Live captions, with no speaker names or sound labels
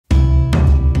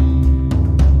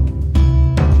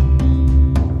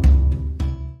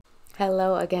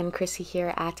Hello again, Chrissy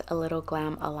here at A Little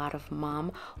Glam, A Lot of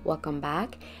Mom. Welcome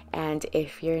back. And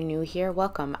if you're new here,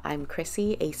 welcome. I'm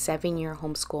Chrissy, a 7-year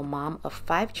homeschool mom of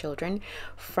 5 children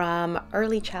from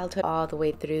early childhood all the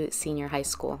way through senior high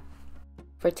school.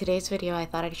 For today's video, I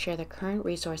thought I'd share the current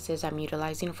resources I'm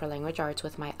utilizing for language arts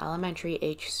with my elementary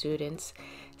age students,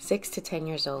 6 to 10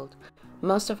 years old.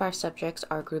 Most of our subjects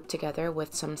are grouped together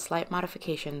with some slight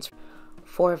modifications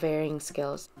for varying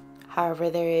skills. However,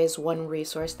 there is one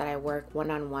resource that I work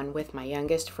one-on-one with my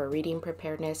youngest for reading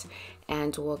preparedness,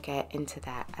 and we'll get into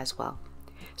that as well.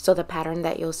 So the pattern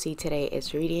that you'll see today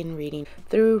is reading.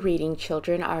 Through reading,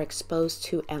 children are exposed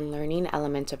to and learning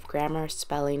elements of grammar,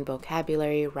 spelling,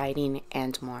 vocabulary, writing,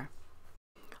 and more.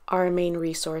 Our main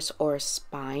resource or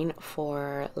spine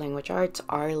for language arts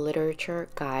are literature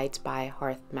guides by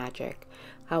Hearth Magic.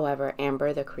 However,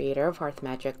 Amber, the creator of Hearth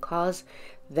Magic, calls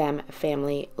them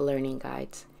family learning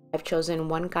guides. I've chosen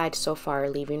one guide so far,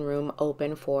 leaving room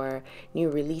open for new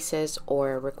releases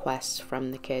or requests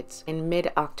from the kids. In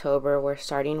mid-October, we're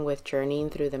starting with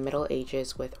Journeying Through the Middle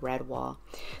Ages with Redwall.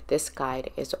 This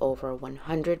guide is over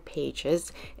 100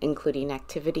 pages, including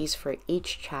activities for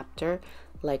each chapter,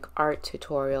 like art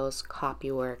tutorials,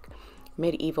 copywork,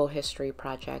 medieval history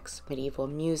projects, medieval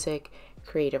music,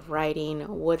 creative writing,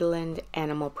 woodland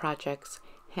animal projects,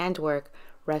 handwork,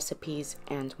 recipes,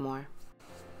 and more.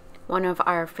 One of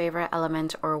our favorite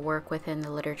elements or work within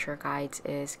the literature guides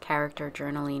is character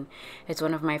journaling. It's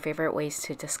one of my favorite ways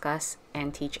to discuss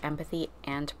and teach empathy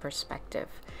and perspective.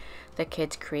 The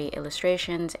kids create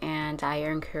illustrations, and I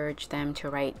encourage them to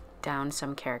write down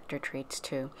some character traits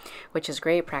too, which is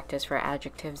great practice for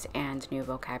adjectives and new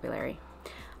vocabulary.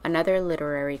 Another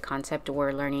literary concept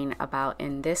we're learning about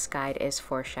in this guide is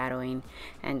foreshadowing,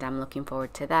 and I'm looking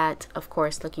forward to that. Of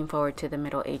course, looking forward to the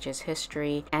Middle Ages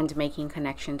history and making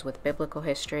connections with biblical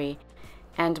history.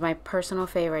 And my personal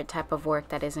favorite type of work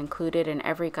that is included in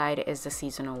every guide is the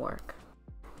seasonal work.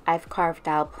 I've carved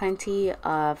out plenty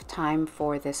of time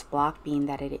for this block, being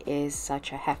that it is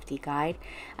such a hefty guide.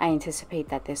 I anticipate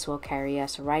that this will carry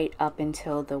us right up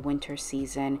until the winter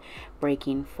season,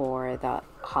 breaking for the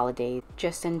holidays,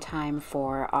 just in time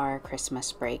for our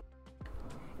Christmas break.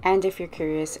 And if you're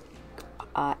curious,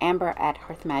 Amber at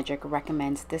Hearth Magic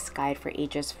recommends this guide for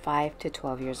ages 5 to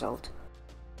 12 years old.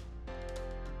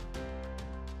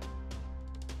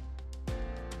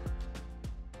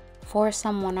 For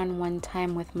some one-on-one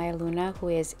time with my Luna, who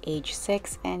is age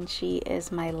 6, and she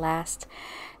is my last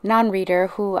non-reader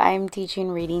who I'm teaching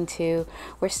reading to.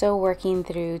 We're still working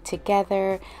through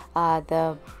together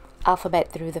the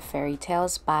alphabet through the fairy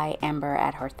tales by Amber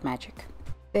at Hearth Magic.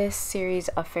 This series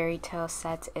of fairy tale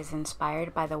sets is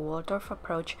inspired by the Waldorf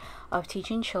approach of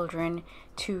teaching children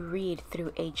to read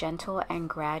through a gentle and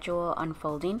gradual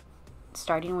unfolding,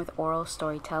 starting with oral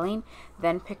storytelling,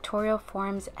 then pictorial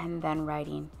forms, and then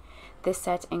writing. This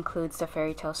set includes the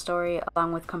fairy tale story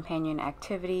along with companion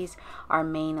activities, our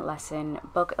main lesson,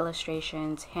 book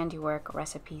illustrations, handiwork,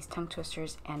 recipes, tongue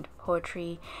twisters, and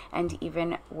poetry, and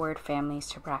even word families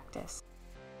to practice.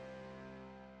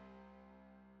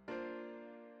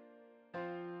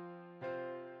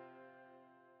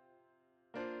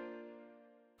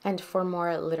 And for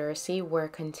more literacy, we're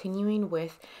continuing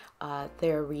with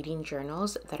their reading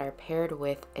journals that are paired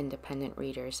with independent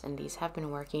readers, and these have been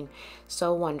working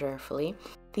so wonderfully.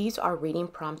 These are reading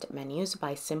prompt menus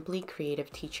by Simply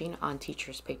Creative Teaching on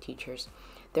Teachers Pick Teachers.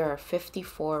 There are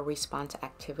 54 response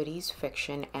activities,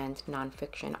 fiction and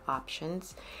nonfiction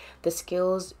options. The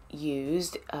skills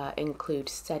used include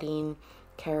setting,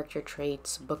 character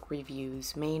traits, book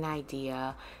reviews, main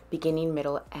idea, beginning,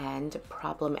 middle, end,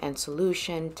 problem and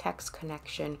solution, text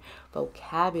connection,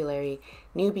 vocabulary,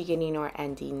 new beginning or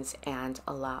endings, and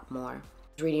a lot more.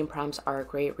 Reading prompts are a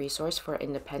great resource for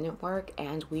independent work,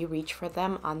 and we reach for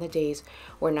them on the days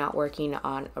we're not working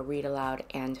on a read aloud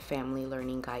and family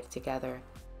learning guide together.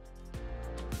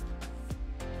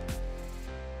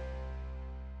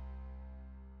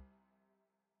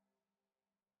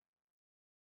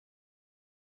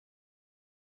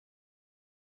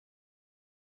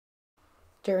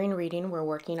 During reading, we're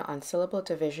working on syllable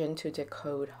division to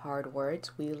decode hard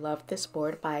words. We love this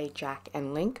board by Jack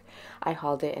and Link. I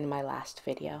hauled it in my last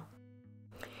video.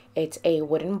 It's a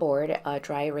wooden board, a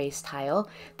dry erase tile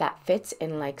that fits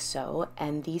in like so,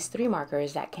 and these 3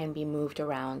 markers that can be moved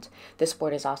around. This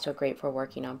board is also great for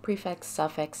working on prefix,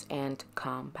 suffix, and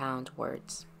compound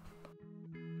words.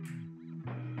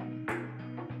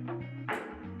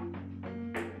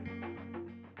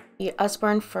 The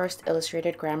Usborne First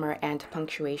Illustrated Grammar and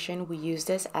Punctuation, we use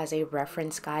this as a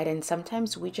reference guide and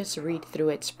sometimes we just read through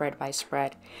it spread by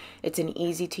spread. It's an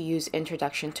easy to use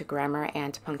introduction to grammar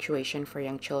and punctuation for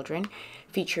young children,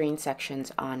 featuring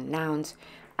sections on nouns,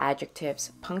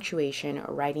 adjectives, punctuation,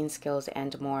 writing skills,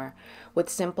 and more, with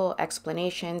simple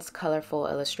explanations, colorful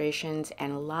illustrations,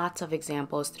 and lots of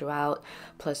examples throughout,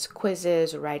 plus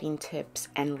quizzes, writing tips,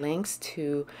 and links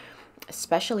to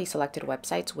specially selected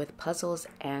websites with puzzles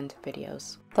and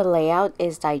videos. The layout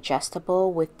is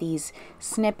digestible with these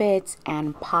snippets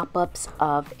and pop-ups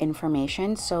of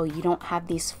information, so you don't have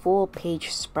these full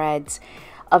page spreads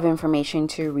of information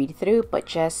to read through, but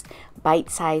just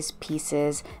bite-sized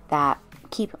pieces that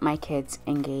keep my kids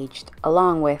engaged,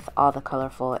 along with all the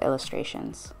colorful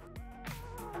illustrations.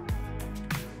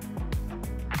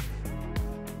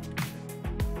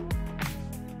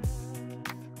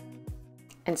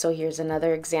 And so here's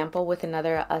another example with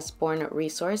another Usborne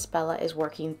resource. Bella is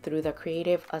working through the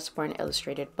Creative Usborne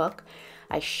Illustrated book.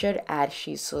 I should add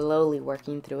she's slowly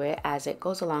working through it as it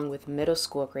goes along with middle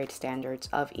school grade standards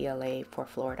of ELA for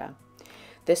Florida.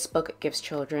 This book gives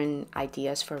children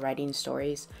ideas for writing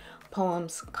stories,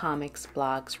 poems, comics,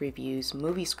 blogs, reviews,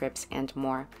 movie scripts, and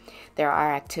more. There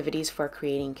are activities for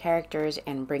creating characters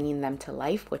and bringing them to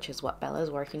life, which is what Bella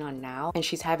is working on now, and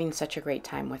she's having such a great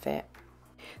time with it.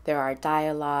 There are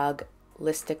dialogue,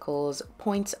 listicles,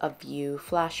 points of view,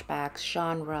 flashbacks,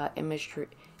 genre,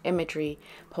 imagery,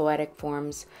 poetic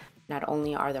forms. Not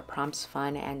only are the prompts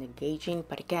fun and engaging,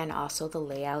 but again, also the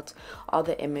layout, all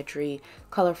the imagery,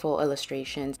 colorful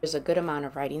illustrations. There's a good amount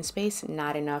of writing space.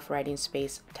 Not enough writing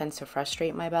space tends to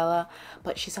frustrate my Bella,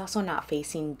 but she's also not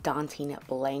facing daunting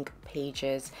blank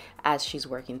pages as she's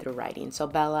working through writing. So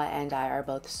Bella and I are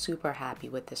both super happy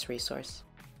with this resource.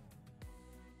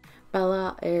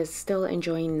 Bella is still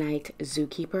enjoying Night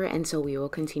Zookeeper, and so we will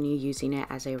continue using it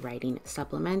as a writing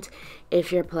supplement.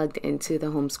 If you're plugged into the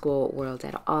homeschool world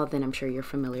at all, then I'm sure you're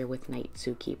familiar with Night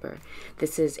Zookeeper.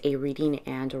 This is a reading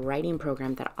and writing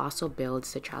program that also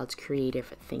builds the child's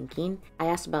creative thinking. I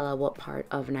asked Bella what part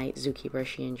of Night Zookeeper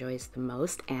she enjoys the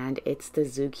most, and it's the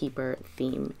zookeeper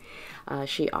theme.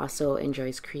 She also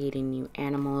enjoys creating new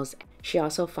animals. She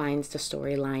also finds the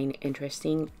storyline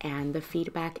interesting, and the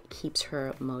feedback keeps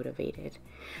her motivated.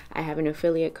 I have an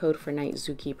affiliate code for Night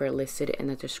Zookeeper listed in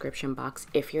the description box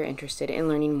if you're interested in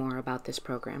learning more about this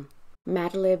program.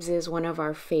 Mad Libs is one of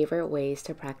our favorite ways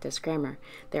to practice grammar.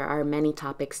 There are many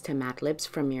topics to Mad Libs,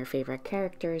 from your favorite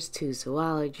characters to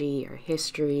zoology or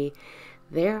history.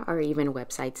 There are even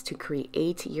websites to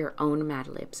create your own Mad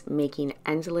Libs, making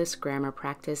endless grammar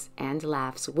practice and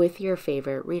laughs with your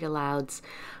favorite read-alouds,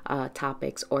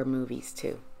 topics, or movies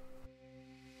too.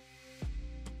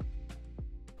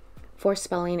 For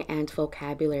spelling and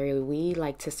vocabulary, we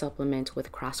like to supplement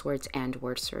with crosswords and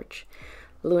word search.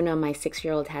 Luna, my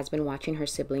 6-year-old, has been watching her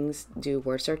siblings do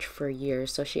word search for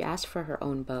years, so she asked for her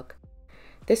own book.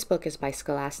 This book is by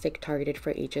Scholastic, targeted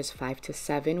for ages 5 to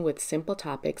 7, with simple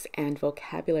topics and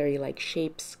vocabulary like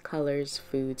shapes, colors,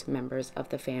 foods, members of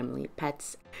the family,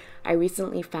 pets. I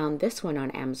recently found this one on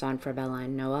Amazon for Bella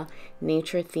and Noah,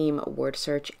 nature theme word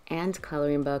search and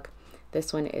coloring book.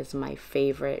 This one is my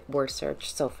favorite word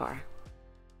search so far.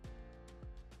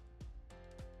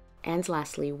 And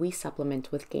lastly, we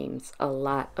supplement with games, a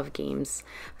lot of games.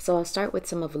 So I'll start with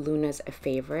some of Luna's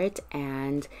favorite,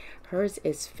 and hers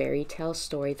is Fairy Tale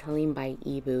Storytelling by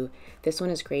Ebu. This one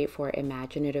is great for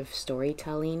imaginative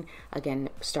storytelling, again,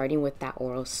 starting with that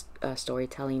oral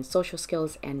storytelling, social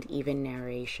skills, and even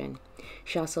narration.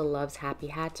 She also loves Happy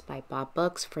Hats by Bob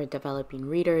Books for developing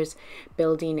readers,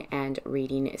 building and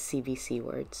reading CVC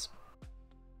words.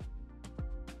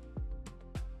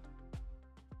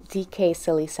 DK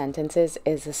Silly Sentences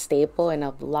is a staple in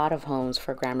a lot of homes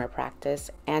for grammar practice,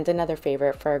 and another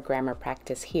favorite for grammar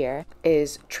practice here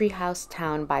is Treehouse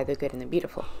Town by the Good and the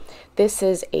Beautiful. This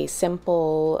is a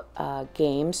simple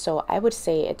game, so I would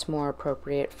say it's more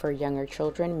appropriate for younger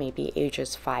children, maybe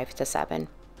ages 5 to 7.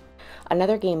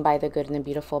 Another game by the Good and the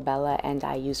Beautiful Bella and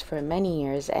I used for many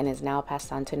years and is now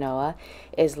passed on to Noah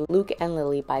is Luke and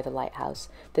Lily by the Lighthouse.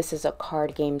 This is a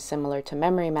card game similar to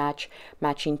Memory Match,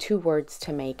 matching 2 words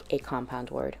to make a compound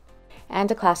word.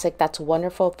 And a classic that's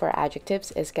wonderful for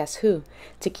adjectives is Guess Who.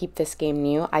 To keep this game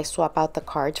new, I swap out the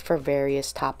cards for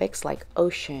various topics like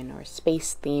ocean or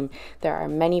space theme. There are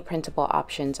many printable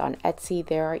options on Etsy.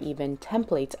 There are even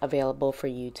templates available for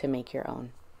you to make your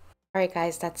own. Alright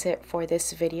guys, that's it for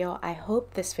this video. I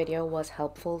hope this video was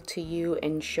helpful to you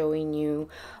in showing you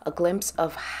a glimpse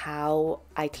of how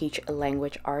I teach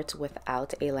language arts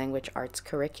without a language arts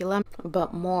curriculum,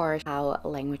 but more how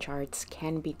language arts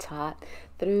can be taught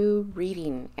through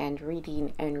reading and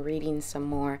reading and reading some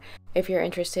more. If you're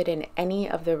interested in any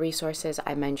of the resources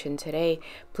I mentioned today,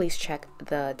 please check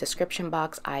the description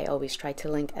box. I always try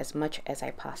to link as much as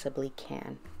I possibly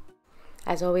can.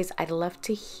 As always, I'd love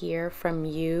to hear from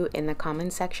you in the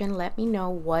comment section. Let me know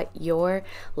what you're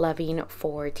loving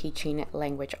for teaching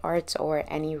language arts or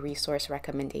any resource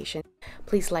recommendation.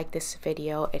 Please like this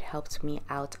video. It helps me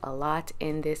out a lot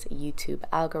in this YouTube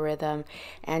algorithm.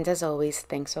 And as always,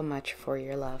 thanks so much for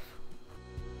your love.